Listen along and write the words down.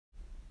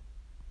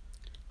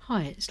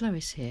Hi, it's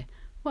Lois here.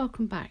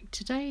 Welcome back.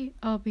 Today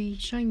I'll be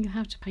showing you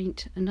how to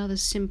paint another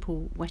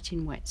simple wet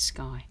in wet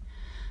sky,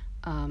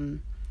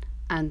 and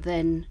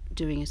then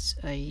doing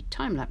a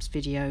time-lapse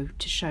video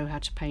to show how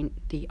to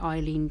paint the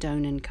Eilean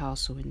Donan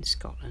Castle in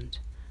Scotland.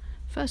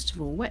 First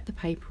of all, wet the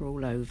paper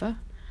all over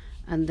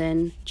and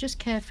then just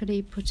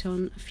carefully put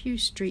on a few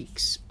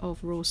streaks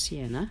of raw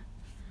sienna.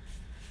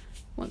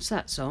 Once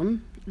that's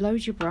on,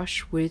 load your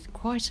brush with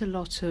quite a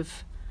lot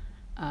of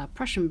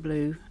Prussian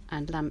blue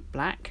and lamp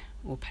black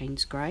or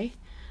Payne's grey,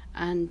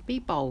 and be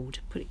bold.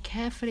 Put it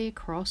carefully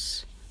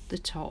across the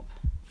top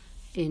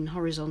in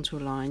horizontal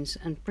lines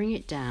and bring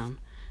it down,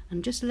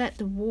 and just let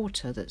the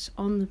water that's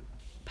on the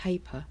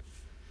paper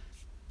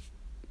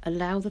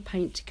allow the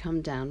paint to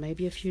come down,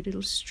 maybe a few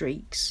little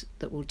streaks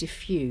that will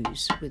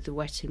diffuse with the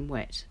wet in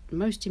wet.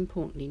 Most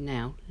importantly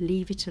now,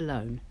 leave it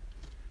alone.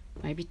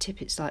 Maybe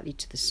tip it slightly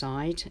to the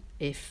side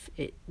if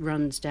it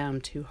runs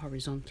down too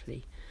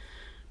horizontally,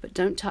 but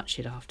don't touch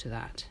it after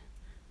that,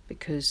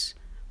 because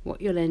what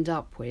you'll end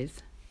up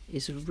with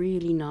is a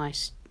really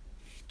nice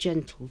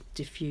gentle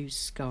diffused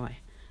sky.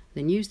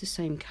 Then use the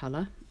same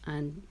colour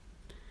and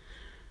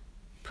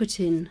put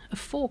in a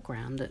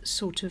foreground that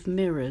sort of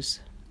mirrors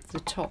the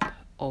top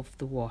of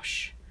the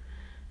wash,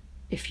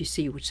 if you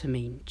see what I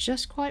mean.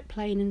 Just quite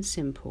plain and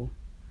simple,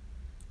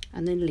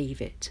 and then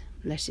leave it,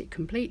 let it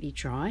completely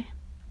dry.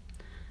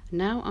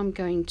 Now I'm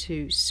going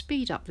to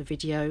speed up the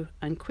video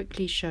and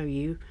quickly show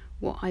you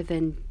what I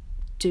then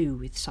do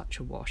with such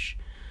a wash.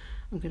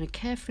 I'm going to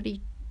carefully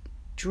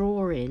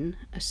draw in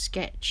a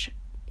sketch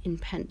in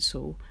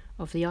pencil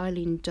of the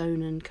Eilean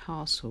Donan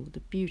Castle, the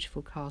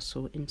beautiful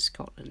castle in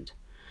Scotland,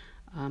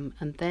 and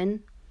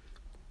then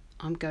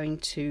I'm going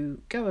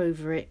to go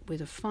over it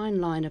with a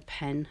fine liner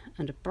pen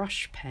and a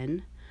brush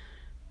pen,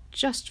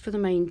 just for the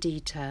main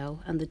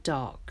detail and the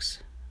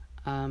darks,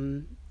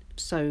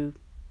 so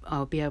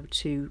I'll be able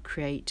to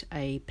create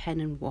a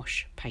pen and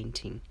wash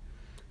painting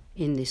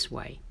in this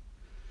way.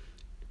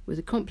 With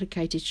the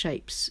complicated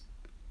shapes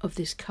of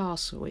this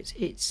castle,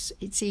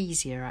 it's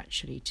easier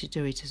actually to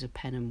do it as a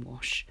pen and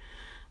wash.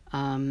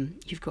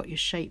 You've got your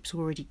shapes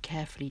already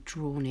carefully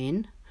drawn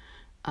in,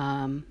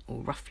 or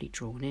roughly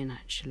drawn in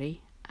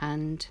actually,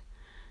 and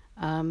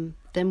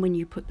then when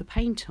you put the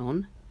paint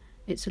on,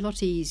 it's a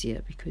lot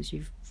easier because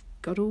you've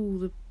got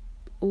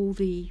all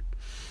the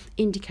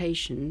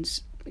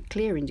indications,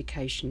 clear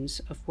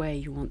indications of where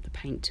you want the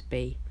paint to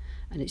be,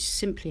 and it's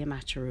simply a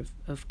matter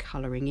of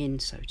colouring in,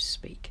 so to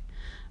speak.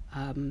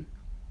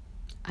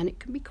 And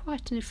it can be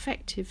quite an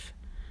effective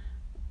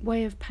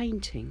way of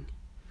painting,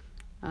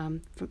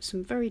 from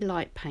some very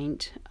light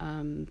paint,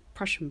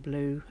 Prussian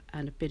blue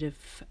and a bit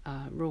of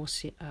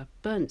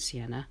burnt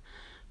sienna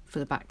for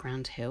the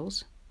background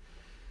hills,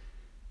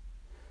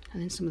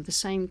 and then some of the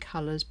same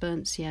colours,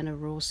 burnt sienna,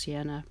 raw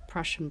sienna,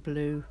 Prussian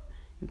blue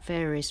in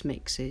various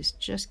mixes,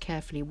 just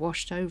carefully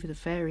washed over the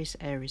various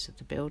areas of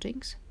the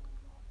buildings.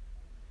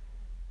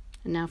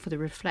 And now for the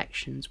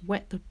reflections,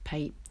 wet the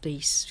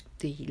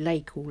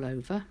lake all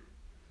over,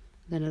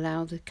 then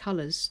allow the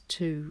colours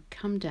to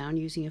come down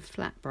using a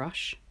flat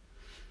brush,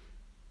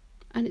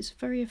 and it's a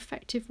very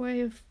effective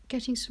way of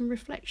getting some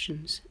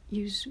reflections.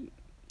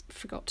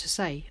 Forgot to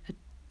say, a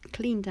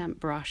clean damp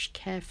brush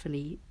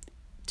carefully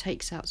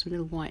takes out some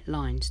little white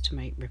lines to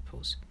make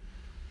ripples.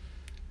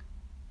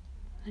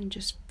 And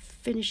just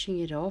finishing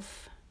it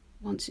off,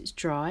 once it's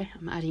dry,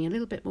 I'm adding a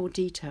little bit more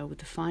detail with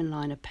the fine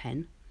liner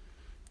pen,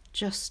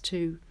 just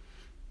to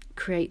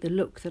create the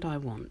look that I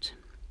want.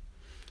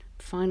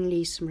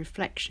 Finally, some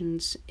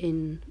reflections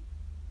in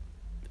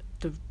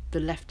the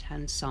left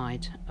hand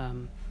side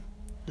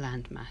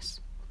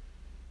landmass,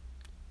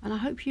 and I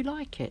hope you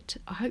like it.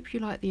 I hope you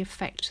like the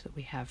effect that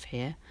we have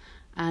here.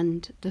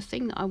 And the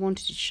thing that I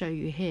wanted to show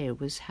you here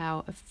was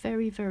how a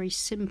very, very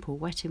simple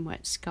wet in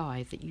wet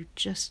sky that you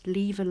just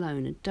leave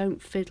alone and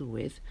don't fiddle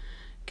with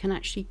can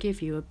actually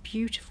give you a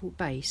beautiful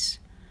base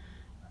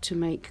to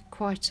make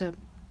quite a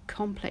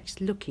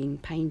complex looking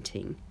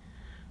painting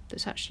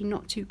that's actually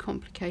not too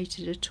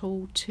complicated at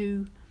all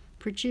to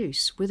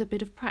produce with a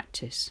bit of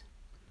practice.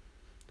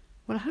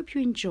 Well, I hope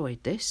you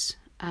enjoyed this,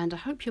 and I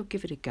hope you'll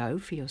give it a go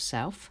for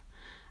yourself,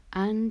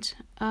 and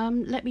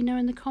let me know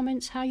in the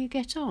comments how you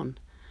get on.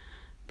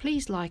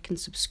 Please like and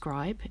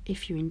subscribe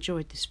if you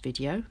enjoyed this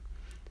video,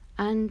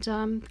 and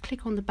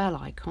click on the bell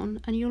icon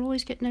and you'll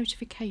always get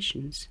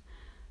notifications.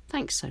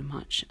 Thanks so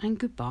much, and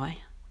goodbye.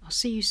 I'll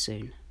see you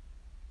soon.